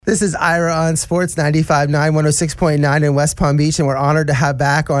This is Ira on Sports 95.9, 106.9 in West Palm Beach, and we're honored to have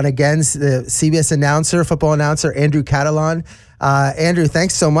back on again the CBS announcer, football announcer, Andrew Catalon. Andrew,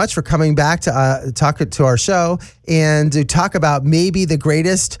 thanks so much for coming back to talk to our show and to talk about maybe the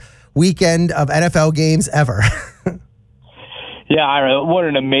greatest weekend of NFL games ever. Yeah, Ira, what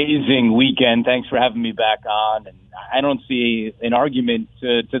an amazing weekend. Thanks for having me back on. And I don't see an argument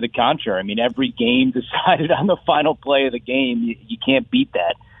to the contrary. I mean, every game decided on the final play of the game. You can't beat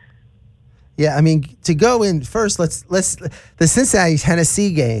that. Yeah, I mean, to go in first, let's the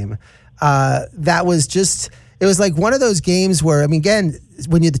Cincinnati-Tennessee game, that was just, it was like one of those games where, I mean, again,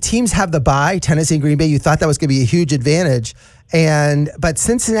 when the teams have the bye, Tennessee and Green Bay, you thought that was going to be a huge advantage. But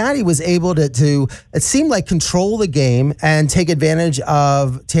Cincinnati was able to it seemed like control the game and take advantage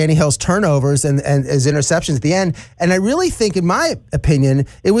of Tannehill's turnovers and his interceptions at the end. And I really think, in my opinion,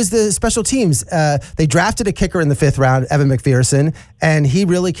 it was the special teams. They drafted a kicker in the 5th round, Evan McPherson, and he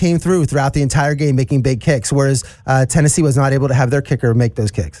really came through throughout the entire game, making big kicks, whereas Tennessee was not able to have their kicker make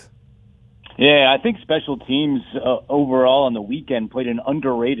those kicks. Yeah, I think special teams overall on the weekend played an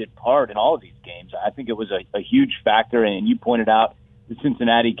underrated part in all of these games. I think it was a huge factor, and you pointed out the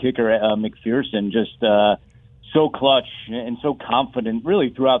Cincinnati kicker, McPherson, just so clutch and so confident really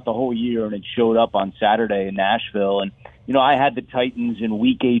throughout the whole year, and it showed up on Saturday in Nashville. And, you know, I had the Titans in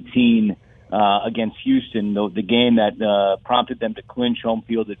Week 18 against Houston, the game that prompted them to clinch home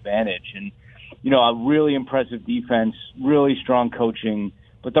field advantage. And, you know, a really impressive defense, really strong coaching,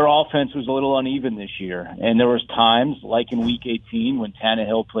 but their offense was a little uneven this year. And there was times, like in Week 18, when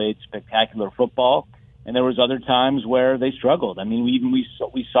Tannehill played spectacular football, and there was other times where they struggled. I mean,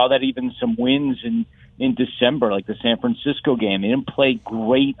 we saw that even some wins in December, like the San Francisco game. They didn't play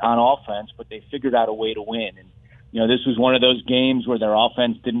great on offense, but they figured out a way to win. And, you know, this was one of those games where their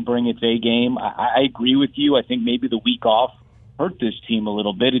offense didn't bring its A game. I agree with you. I think maybe the week off hurt this team a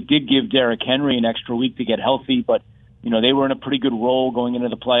little bit. It did give Derrick Henry an extra week to get healthy, but you know, they were in a pretty good role going into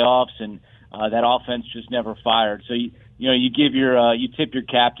the playoffs, and that offense just never fired. So, you tip your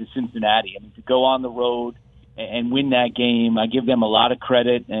cap to Cincinnati. I mean, to go on the road and win that game, I give them a lot of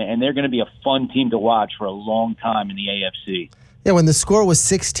credit, and they're going to be a fun team to watch for a long time in the AFC. Yeah, when the score was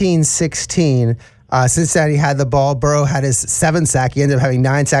 16-16, Cincinnati had the ball. Burrow had his 7th sack. He ended up having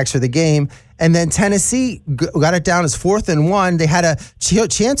 9 sacks for the game. And then Tennessee got it down as 4th and 1. They had a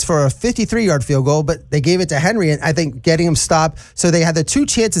chance for a 53-yard field goal, but they gave it to Henry, and I think getting him stopped. So they had the 2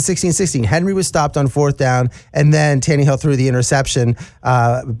 chances, 16-16. Henry was stopped on 4th down, and then Tannehill threw the interception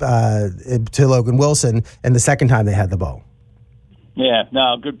to Logan Wilson, and the second time they had the ball. Yeah,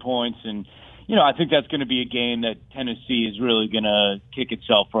 no, good points. And, you know, I think that's going to be a game that Tennessee is really going to kick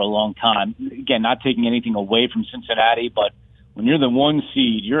itself for a long time. Again, not taking anything away from Cincinnati, but when you're the 1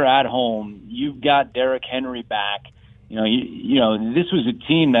 seed, you're at home, you've got Derrick Henry back. You know, this was a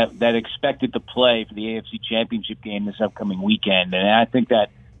team that expected to play for the AFC Championship game this upcoming weekend. And I think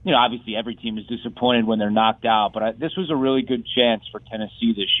that, you know, obviously every team is disappointed when they're knocked out, but this was a really good chance for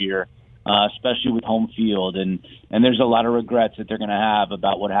Tennessee this year, especially with home field. And there's a lot of regrets that they're going to have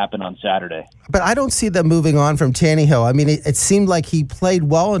about what happened on Saturday. But I don't see them moving on from Tannehill. I mean, it seemed like he played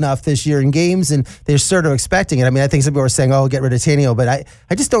well enough this year in games, and they're sort of expecting it. I mean, I think some people were saying, oh, get rid of Tannehill, but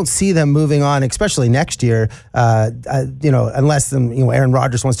I just don't see them moving on, especially next year, unless Aaron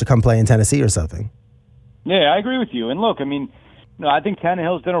Rodgers wants to come play in Tennessee or something. Yeah, I agree with you. And look, I mean, I think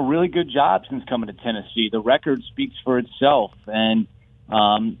Tannehill's done a really good job since coming to Tennessee. The record speaks for itself. And,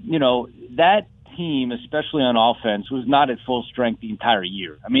 that team, especially on offense, was not at full strength the entire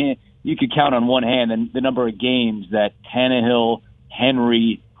year. I mean, you could count on one hand the number of games that Tannehill,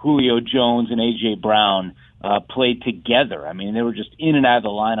 Henry, Julio Jones, and A.J. Brown played together. I mean, they were just in and out of the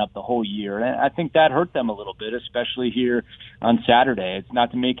lineup the whole year. And I think that hurt them a little bit, especially here on Saturday. It's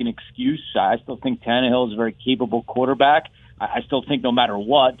not to make an excuse. I still think Tannehill is a very capable quarterback. I still think no matter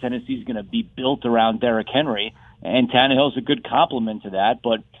what, Tennessee's going to be built around Derrick Henry. And Tannehill's a good complement to that.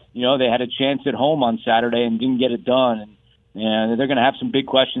 But, they had a chance at home on Saturday and didn't get it done. And they're going to have some big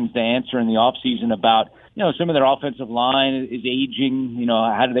questions to answer in the offseason about, some of their offensive line is aging.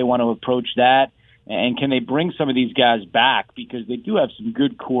 How do they want to approach that? And can they bring some of these guys back? Because they do have some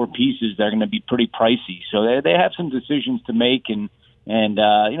good core pieces that are going to be pretty pricey. So they have some decisions to make. And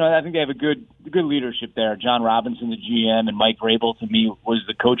I think they have a good leadership there. John Robinson, the GM, and Mike Vrabel, to me, was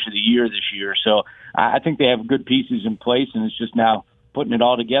the coach of the year this year. So I think they have good pieces in place, and it's just now putting it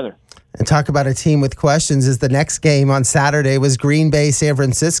all together. And talk about a team with questions is the next game on Saturday was Green Bay, San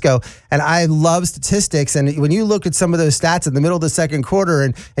Francisco. And I love statistics. And when you look at some of those stats in the middle of the second quarter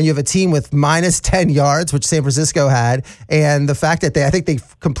and you have a team with minus 10 yards, which San Francisco had, and the fact that I think they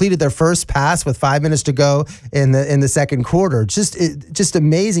completed their first pass with 5 minutes to go in the second quarter. Just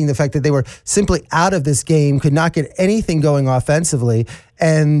amazing the fact that they were simply out of this game, could not get anything going offensively.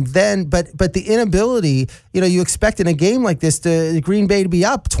 And then, but the inability, you expect in a game like this, the Green Bay to be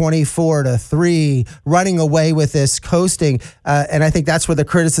up 24-3, running away with this, coasting. And I think that's where the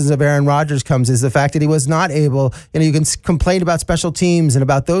criticism of Aaron Rodgers comes, is the fact that he was not able, you can complain about special teams and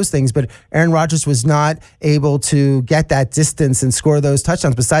about those things, but Aaron Rodgers was not able to get that distance and score those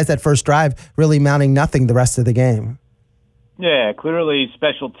touchdowns, besides that first drive, really mounting nothing the rest of the game. Yeah, clearly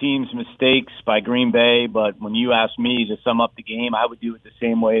special teams mistakes by Green Bay, but when you ask me to sum up the game, I would do it the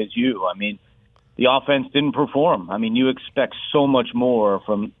same way as you. I mean, the offense didn't perform. I mean, you expect so much more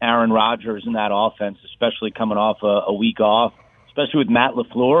from Aaron Rodgers in that offense, especially coming off a week off, especially with Matt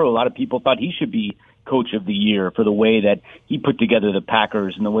LaFleur. A lot of people thought he should be coach of the year for the way that he put together the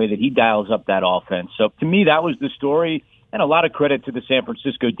Packers and the way that he dials up that offense. So to me, that was the story. And a lot of credit to the San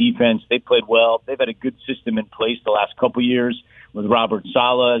Francisco defense. They played well. They've had a good system in place the last couple years with Robert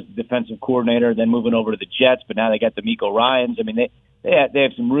Saleh as the defensive coordinator, then moving over to the Jets. But now they got DeMeco Ryans. I mean, they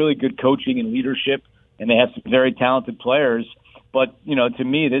have some really good coaching and leadership, and they have some very talented players. But to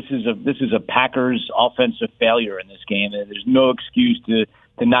me, this is a Packers offensive failure in this game. And there's no excuse to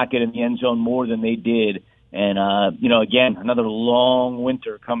not get in the end zone more than they did. And again, another long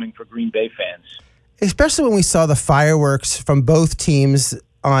winter coming for Green Bay fans. Especially when we saw the fireworks from both teams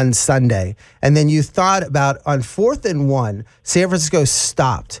on Sunday. And then you thought about on 4th and 1, San Francisco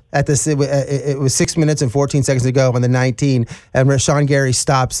stopped at this. It was 6 minutes and 14 seconds to go on the 19, and Rashawn Gary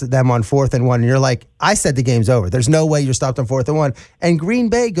stops them on 4th and 1. And you're like, I said the game's over. There's no way you're stopped on 4th and 1. And Green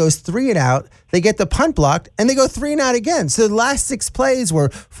Bay goes 3 and out. They get the punt blocked, and they go 3 and out again. So the last 6 plays were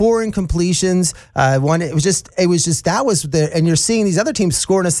 4 incompletions. It was just that was the. And you're seeing these other teams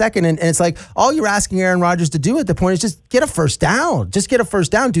score in a second, and it's like all you're asking Aaron Rodgers to do at the point is just get a first down. Just get a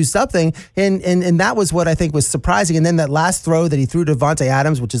first down, do something. And that was what I think was surprising. And then that last throw that he threw to Devontae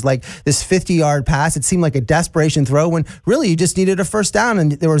Adams, which is like this 50-yard pass, it seemed like a desperation throw when really you just needed a first down.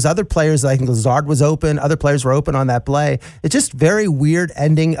 And there was other players. I think Lazard was open. Other players were open on that play. It's just very weird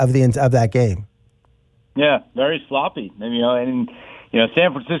ending of that game. Yeah, very sloppy. And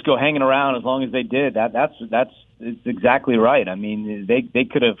San Francisco hanging around as long as they did. That's exactly right. I mean, they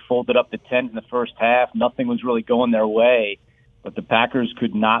could have folded up the tent in the first half. Nothing was really going their way, but the Packers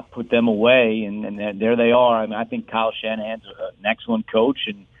could not put them away, and there they are. I mean, I think Kyle Shanahan's an excellent coach,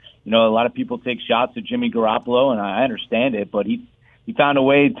 and a lot of people take shots at Jimmy Garoppolo, and I understand it, but he found a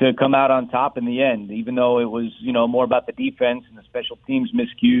way to come out on top in the end, even though it was, more about the defense and the special teams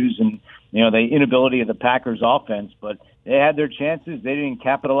miscues and, the inability of the Packers offense. But they had their chances. They didn't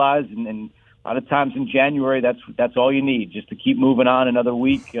capitalize. And a lot of times in January, that's all you need, just to keep moving on another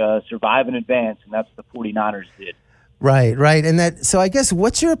week, survive and advance. And that's what the 49ers did. Right. And so I guess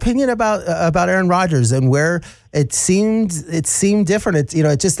what's your opinion about Aaron Rodgers and where it seemed different?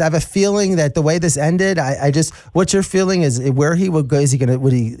 I just have a feeling that the way this ended, what's your feeling is where he would go?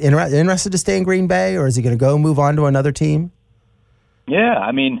 Would he interested to stay in Green Bay, or is he going to go move on to another team? Yeah,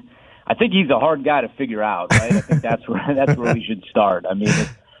 I mean, I think he's a hard guy to figure out, right? I think that's where we should start. I mean,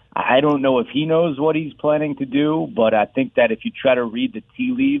 I don't know if he knows what he's planning to do, but I think that if you try to read the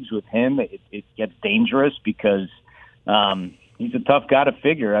tea leaves with him, it gets dangerous because he's a tough guy to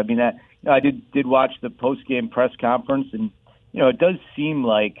figure. I mean, I did watch the post-game press conference, and it does seem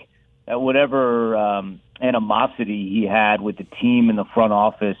like whatever animosity he had with the team in the front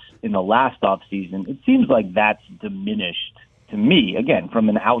office in the last offseason, it seems like that's diminished to me, again, from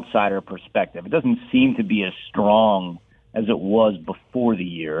an outsider perspective. It doesn't seem to be as strong as it was before the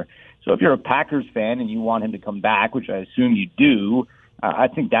year. So if you're a Packers fan and you want him to come back, which I assume you do, I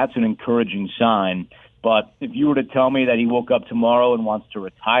think that's an encouraging sign. But if you were to tell me that he woke up tomorrow and wants to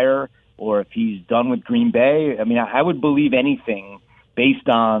retire, or if he's done with Green Bay, I mean, I would believe anything based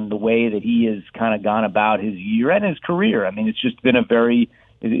on the way that he has kind of gone about his year and his career. I mean, it's just been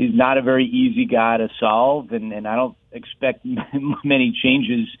he's not a very easy guy to solve, and I don't expect many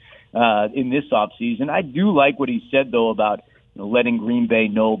changes in this offseason. I do like what he said, though, about letting Green Bay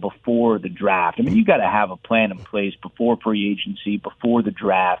know before the draft. I mean, you got to have a plan in place before free agency, before the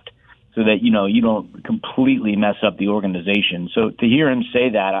draft, so that, you don't completely mess up the organization. So to hear him say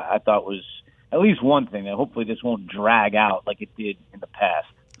that, I thought was at least one thing, that hopefully this won't drag out like it did in the past.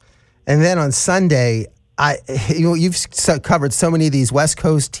 And then on Sunday, you've covered so many of these West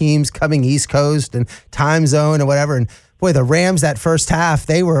Coast teams coming East Coast and time zone or whatever. boy, the Rams that first half,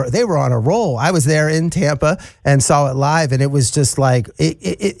 they were on a roll. I was there in Tampa and saw it live, and it was just like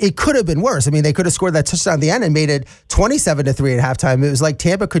it could have been worse. I mean, they could have scored that touchdown at the end and made it 27-3 at halftime. It was like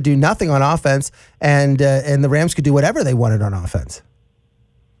Tampa could do nothing on offense, and the Rams could do whatever they wanted on offense.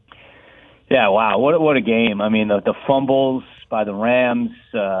 Yeah, wow, what a game! I mean, the fumbles by the Rams,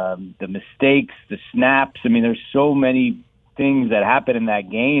 the mistakes, the snaps. I mean, there's so many things that happen in that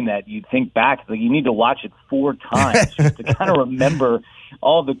game that you think back, like you need to watch it 4 times just to kind of remember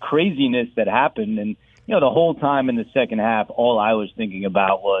all the craziness that happened. And, you know, the whole time in the second half, all I was thinking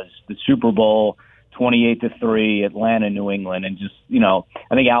about was the Super Bowl, 28-3, Atlanta, New England. And just, you know,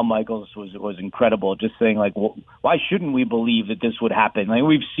 I think Al Michaels was incredible, just saying, like, well, why shouldn't we believe that this would happen? Like,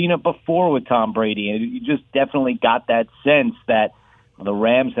 we've seen it before with Tom Brady, and you just definitely got that sense that the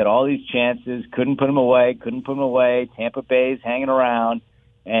Rams had all these chances, couldn't put them away. Tampa Bay's hanging around,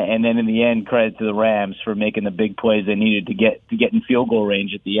 and then in the end, credit to the Rams for making the big plays they needed to get in field goal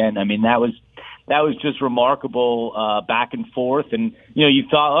range at the end. I mean, that was just remarkable back and forth. And you know, you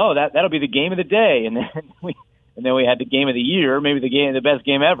thought, oh, that'll be the game of the day, and then we had the game of the year, maybe the best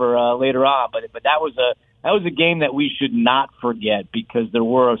game ever later on. But that was a game that we should not forget because there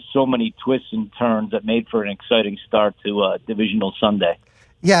were so many twists and turns that made for an exciting start to Divisional Sunday.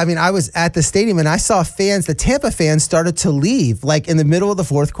 Yeah, I mean, I was at the stadium and I saw the Tampa fans started to leave like in the middle of the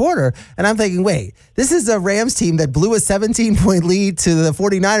fourth quarter. And I'm thinking, wait, this is a Rams team that blew a 17-point lead to the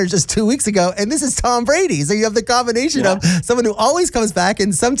 49ers just 2 weeks ago. And this is Tom Brady. So you have the combination of someone who always comes back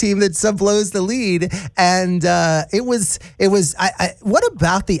and some team that blows the lead. And it was. What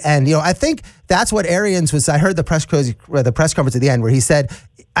about the end? You know, I think that's what Arians was. I heard the press conference at the end where he said,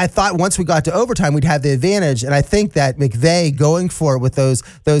 I thought once we got to overtime, we'd have the advantage. And I think that McVay going for it with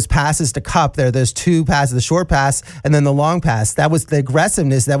those passes to Kupp there, those 2 passes, the short pass and then the long pass, that was the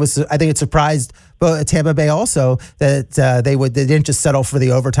aggressiveness. That was, I think it surprised Tampa Bay also that they didn't just settle for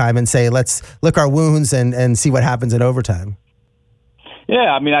the overtime and say, let's lick our wounds and see what happens in overtime.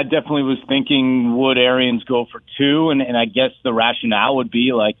 Yeah, I mean, I definitely was thinking, would Arians go for 2? And I guess the rationale would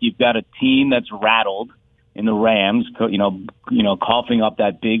be like, you've got a team that's rattled in the Rams, you know, coughing up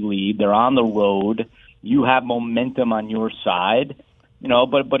that big lead. They're on the road. You have momentum on your side, you know.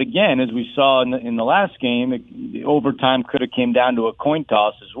 But again, as we saw in the last game, overtime could have came down to a coin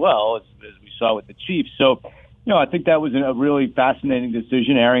toss as well, as we saw with the Chiefs. So, you know, I think that was a really fascinating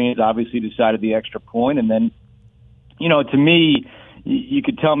decision. Arians obviously decided the extra point, and then, you know, to me, you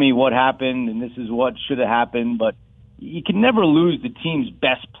could tell me what happened, and this is what should have happened, but you can never lose the team's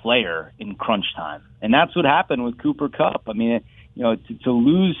best player in crunch time. And that's what happened with Cooper Kupp. I mean, you know, to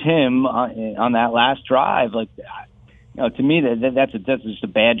lose him on that last drive, like, you know, to me, that's just a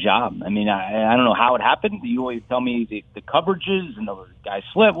bad job. I mean, I don't know how it happened. You always tell me the coverages and the guy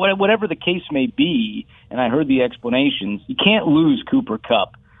slipped, whatever the case may be, and I heard the explanations. You can't lose Cooper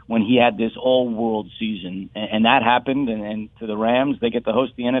Kupp when he had this all-world season. And that happened, and to the Rams, they get to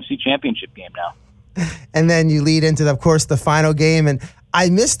host the NFC Championship game now. And then you lead into, of course, the final game. And I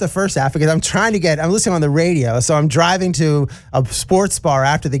missed the first half because I'm listening on the radio. So I'm driving to a sports bar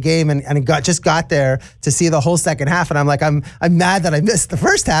after the game and just got there to see the whole second half. And I'm like, I'm mad that I missed the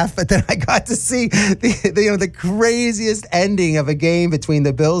first half, but then I got to see the craziest ending of a game between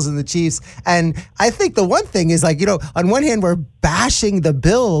the Bills and the Chiefs. And I think the one thing is, like, you know, on one hand, we're bashing the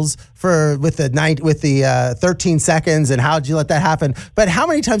Bills with the 13 seconds and how did you let that happen? But how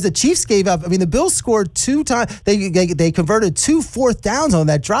many times the Chiefs gave up? I mean, the Bills scored 2 times. They converted 2 fourth downs on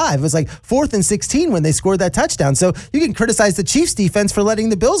that drive. It was like 4th and 16 when they scored that touchdown. So you can criticize the Chiefs defense for letting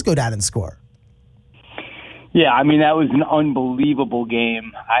the Bills go down and score. Yeah, I mean, that was an unbelievable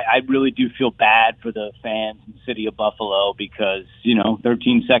game. I really do feel bad for the fans in the city of Buffalo because, you know,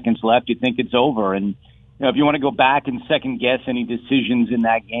 13 seconds left, you think it's over. And, you know, if you want to go back and second guess any decisions in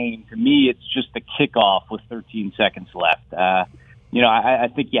that game, to me, it's just the kickoff with 13 seconds left. You know, I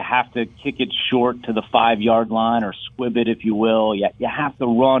think you have to kick it short to the 5-yard line or squib it, if you will. You have to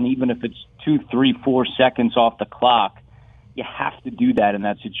run, even if it's 2, 3, 4 seconds off the clock. You have to do that in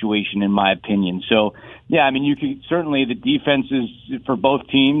that situation, in my opinion. So, yeah, I mean, you can certainly, the defenses for both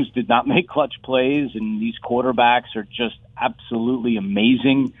teams did not make clutch plays, and these quarterbacks are just absolutely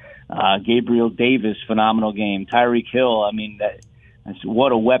amazing. Gabriel Davis, phenomenal game. Tyreek Hill, I mean, that's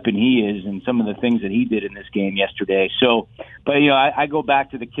what a weapon he is, and some of the things that he did in this game yesterday. So, but, you know, I go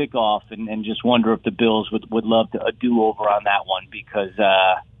back to the kickoff and just wonder if the Bills would love a do-over on that one because,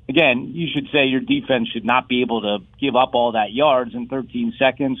 again, you should say your defense should not be able to give up all that yards in 13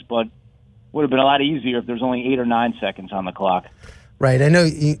 seconds, but would have been a lot easier if there's only 8 or 9 seconds on the clock. Right. I know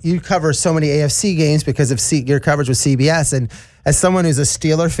you cover so many AFC games because of your coverage with CBS. And as someone who's a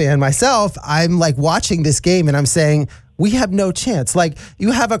Steeler fan myself, I'm like watching this game and I'm saying, we have no chance. Like,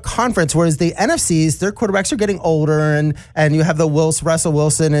 you have a conference, whereas the NFCs, their quarterbacks are getting older, and you have the Russell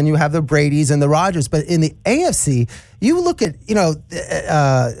Wilson, and you have the Bradys and the Rodgers. But in the AFC, you look at,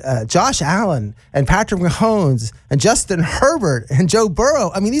 Josh Allen and Patrick Mahomes and Justin Herbert and Joe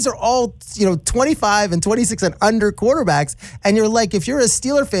Burrow. I mean, these are all, 25 and 26 and under quarterbacks. And you're like, if you're a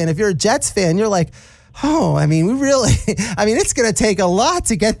Steeler fan, if you're a Jets fan, you're like, oh, I mean, it's going to take a lot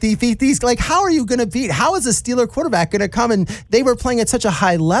to get these. Like, how are you going to beat? How is a Steeler quarterback going to come? And they were playing at such a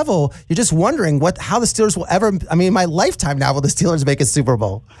high level. You're just wondering how the Steelers will ever. I mean, in my lifetime now, will the Steelers make a Super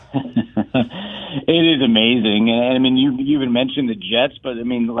Bowl? It is amazing. And I mean, you even mentioned the Jets, but I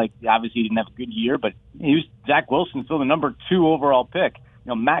mean, like, obviously he didn't have a good year, but Zach Wilson, still the number 2 overall pick.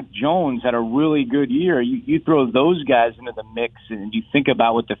 Mac Jones had a really good year. You throw those guys into the mix, and you think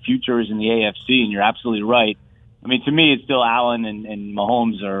about what the future is in the AFC, and you're absolutely right. I mean, to me, it's still Allen and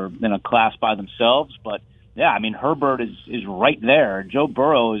Mahomes are in a class by themselves. But, yeah, I mean, Herbert is right there. Joe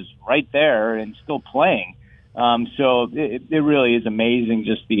Burrow is right there and still playing. So it really is amazing,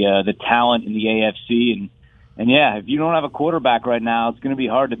 just the talent in the AFC. And, yeah, if you don't have a quarterback right now, it's going to be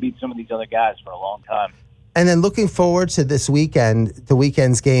hard to beat some of these other guys for a long time. And then looking forward to this weekend, the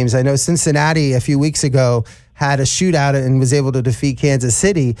weekend's games. I know Cincinnati a few weeks ago had a shootout and was able to defeat Kansas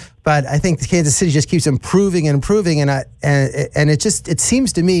City, but I think Kansas City just keeps improving and improving. And it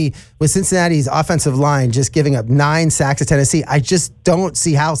seems to me with Cincinnati's offensive line just giving up 9 sacks to Tennessee, I just don't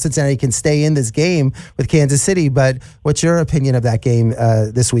see how Cincinnati can stay in this game with Kansas City. But what's your opinion of that game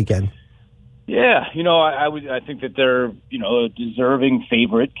this weekend? Yeah, I think that they're, a deserving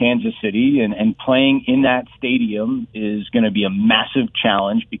favorite, Kansas City, and playing in that stadium is going to be a massive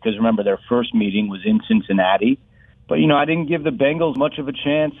challenge because, remember, their first meeting was in Cincinnati. But, I didn't give the Bengals much of a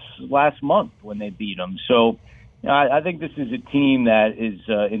chance last month when they beat them. So I think this is a team that is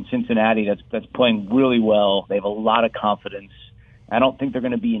in Cincinnati that's playing really well. They have a lot of confidence. I don't think they're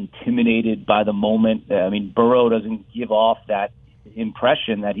going to be intimidated by the moment. I mean, Burrow doesn't give off that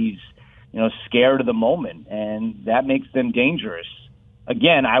impression that he's scared of the moment, and that makes them dangerous.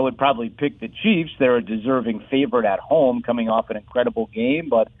 Again, I would probably pick the Chiefs. They're a deserving favorite at home coming off an incredible game,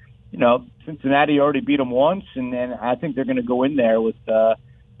 but, Cincinnati already beat them once, and I think they're going to go in there with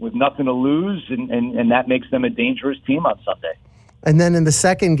nothing to lose, and that makes them a dangerous team on Sunday. And then in the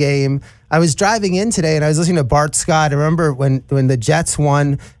second game, I was driving in today, and I was listening to Bart Scott. I remember when the Jets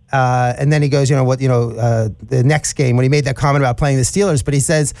won, and then he goes, the next game when he made that comment about playing the Steelers, but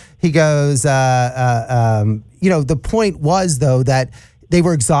he goes, the point was though that they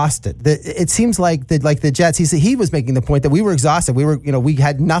were exhausted. It seems like the Jets. He was making the point that we were exhausted. We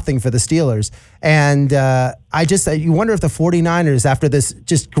had nothing for the Steelers, and you wonder if the 49ers, after this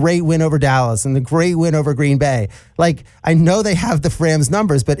just great win over Dallas and the great win over Green Bay, like, I know they have the Rams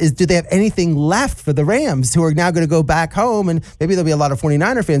numbers, but do they have anything left for the Rams, who are now going to go back home? And maybe there'll be a lot of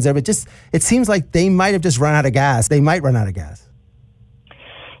 49er fans there, but it seems like they might have just run out of gas. They might run out of gas.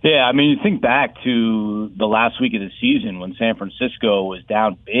 Yeah, I mean, you think back to the last week of the season when San Francisco was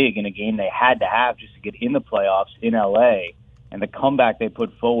down big in a game they had to have just to get in the playoffs in L.A., and the comeback they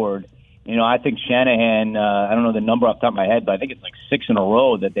put forward. I think Shanahan, I don't know the number off the top of my head, but I think it's like 6 in a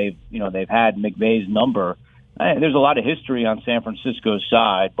row that they've had McVay's number. There's a lot of history on San Francisco's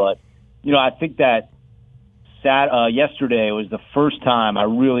side, but, I think that yesterday was the first time I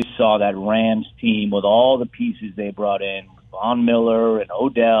really saw that Rams team with all the pieces they brought in, Von Miller and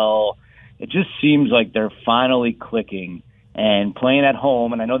Odell. It just seems like they're finally clicking and playing at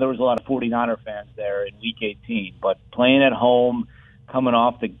home. And I know there was a lot of 49er fans there in Week 18, but playing at home, coming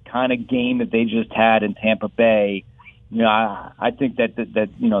off the kind of game that they just had in Tampa Bay, I think that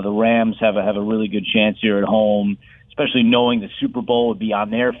the Rams have a really good chance here at home, especially knowing the Super Bowl would be on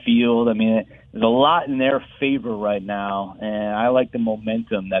their field. I mean, there's a lot in their favor right now, and I like the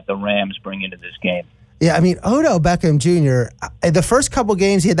momentum that the Rams bring into this game. Yeah, I mean, Odell Beckham Jr., the first couple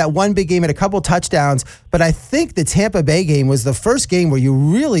games, he had that one big game, had a couple touchdowns, but I think the Tampa Bay game was the first game where you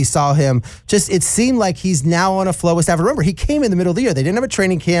really saw him it seemed like he's now on a flow with Stafford. Remember, he came in the middle of the year. They didn't have a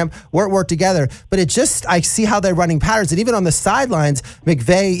training camp, weren't worked together, but I see how they're running patterns. And even on the sidelines,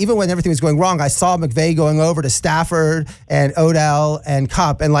 McVay, even when everything was going wrong, I saw McVay going over to Stafford and Odell and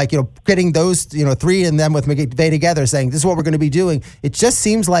Kupp and getting those, 3 of them with McVay together saying, this is what we're going to be doing. It just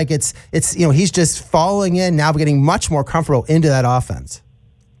seems like he's just falling in now, getting much more comfortable into that offense.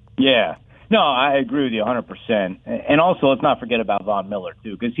 Yeah. No, I agree with you 100%. And also, let's not forget about Von Miller,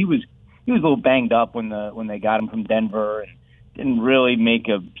 too, because he was a little banged up when they got him from Denver and didn't really make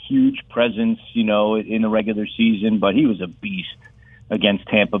a huge presence, in the regular season, but he was a beast against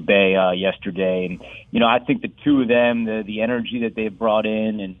Tampa Bay yesterday. And, I think the two of them, the energy that they've brought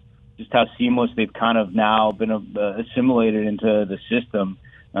in and just how seamless they've kind of now been assimilated into the system.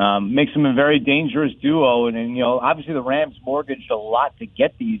 Makes them a very dangerous duo. And, you know, obviously the Rams mortgaged a lot to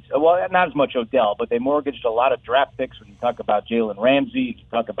get these. Well, not as much Odell, but they mortgaged a lot of draft picks when you talk about Jalen Ramsey, you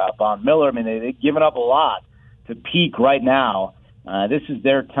talk about Von Miller. I mean, they've given up a lot to peak right now. This is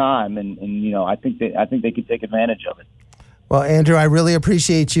their time, and you know, I think they could take advantage of it. Well, Andrew, I really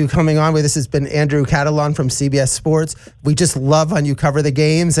appreciate you coming on with us. This has been Andrew Catalon from CBS Sports. We just love when you cover the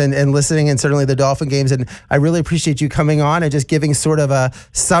games and listening, and certainly the Dolphin games. And I really appreciate you coming on and just giving sort of a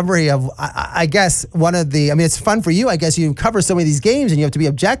summary of, I guess, it's fun for you. I guess you cover so many of these games and you have to be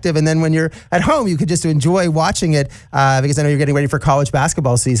objective. And then when you're at home, you could just enjoy watching it because I know you're getting ready for college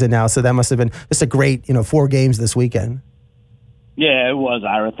basketball season now. So that must have been just a great, 4 games this weekend. Yeah, it was,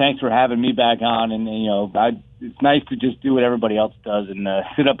 Ira. Thanks for having me back on. And, it's nice to just do what everybody else does and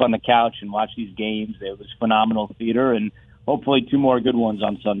sit up on the couch and watch these games. It was phenomenal theater, and hopefully 2 more good ones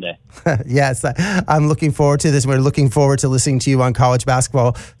on Sunday. Yes, I'm looking forward to this. We're looking forward to listening to you on college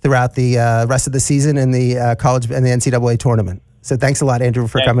basketball throughout the rest of the season and the college and the NCAA tournament. So thanks a lot, Andrew,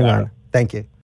 for coming on. Thank you.